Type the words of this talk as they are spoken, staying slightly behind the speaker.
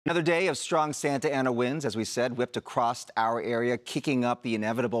Another day of strong Santa Ana winds, as we said, whipped across our area, kicking up the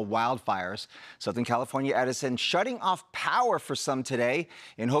inevitable wildfires. Southern California Edison shutting off power for some today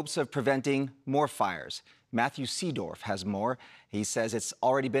in hopes of preventing more fires. Matthew Seedorf has more. He says it's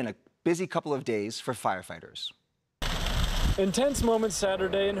already been a busy couple of days for firefighters. Intense moments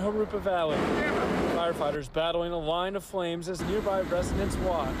Saturday in Jurupa Valley. Firefighters battling a line of flames as nearby residents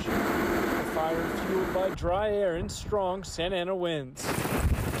watch. The fire fueled by dry air and strong Santa Ana winds.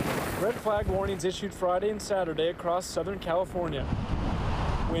 Red flag warnings issued Friday and Saturday across Southern California.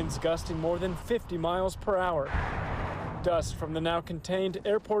 Winds gusting more than 50 miles per hour. Dust from the now contained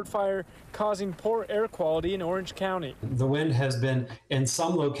airport fire causing poor air quality in Orange County. The wind has been, in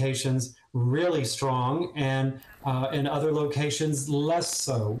some locations, really strong, and in other locations, less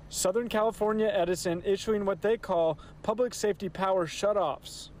so. Southern California Edison issuing what they call public safety power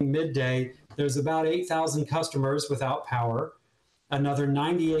shutoffs. Midday, there's about 8,000 customers without power. Another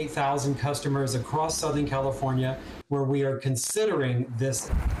 98,000 customers across Southern California where we are considering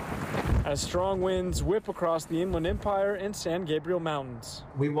this. As strong winds whip across the Inland Empire and San Gabriel Mountains.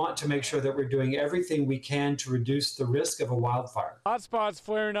 We want to make sure that we're doing everything we can to reduce the risk of a wildfire. Hotspots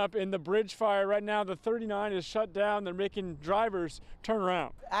flaring up in the bridge fire. Right now, the 39 is shut down. They're making drivers turn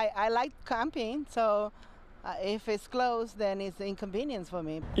around. I like camping, so if it's closed, then it's an inconvenience for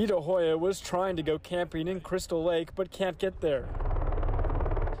me. Ida Hoya was trying to go camping in Crystal Lake, but can't get there.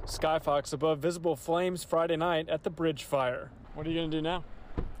 Skyfox above visible flames Friday night at the bridge fire. What are you going to do now?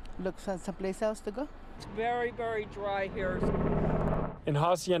 Look for someplace else to go. It's very, very dry here. In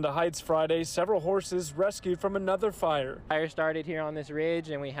Hacienda Heights Friday, several horses rescued from another fire. Fire started here on this ridge,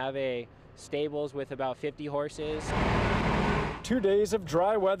 and we have a stables with about 50 horses. 2 days of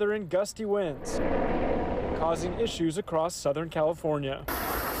dry weather and gusty winds, causing issues across Southern California.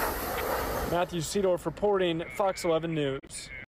 Matthew Seedorf reporting, Fox 11 News.